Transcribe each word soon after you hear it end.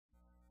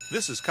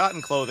This is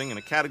cotton clothing in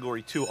a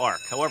Category 2 arc.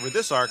 However,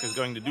 this arc is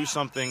going to do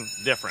something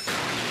different.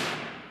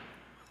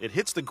 It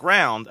hits the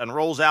ground and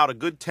rolls out a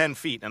good 10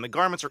 feet, and the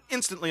garments are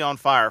instantly on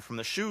fire from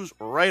the shoes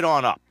right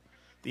on up.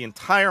 The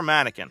entire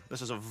mannequin.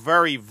 This is a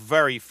very,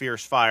 very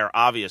fierce fire,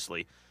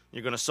 obviously.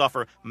 You're going to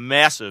suffer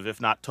massive,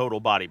 if not total,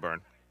 body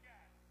burn.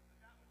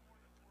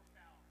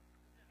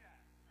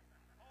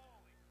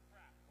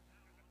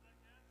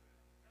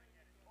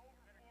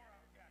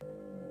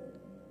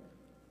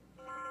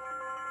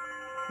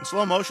 In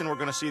slow motion, we're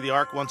going to see the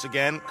arc once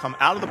again come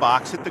out of the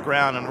box, hit the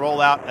ground, and roll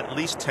out at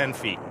least 10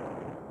 feet.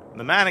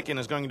 The mannequin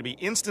is going to be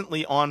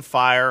instantly on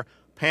fire,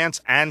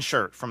 pants and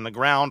shirt, from the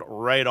ground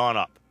right on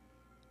up,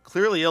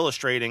 clearly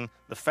illustrating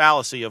the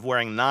fallacy of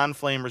wearing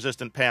non-flame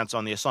resistant pants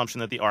on the assumption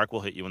that the arc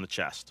will hit you in the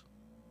chest.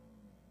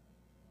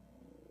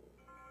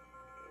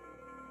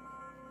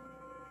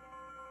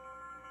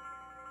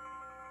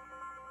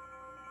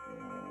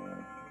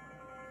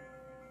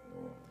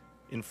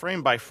 In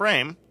frame by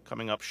frame,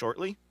 coming up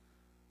shortly,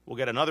 we'll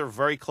get another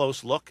very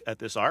close look at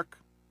this arc.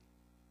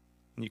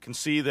 And you can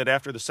see that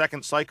after the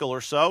second cycle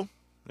or so,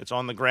 it's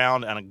on the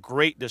ground and a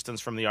great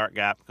distance from the arc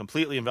gap,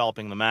 completely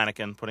enveloping the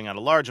mannequin, putting out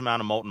a large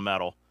amount of molten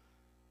metal,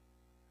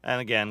 and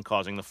again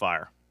causing the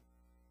fire.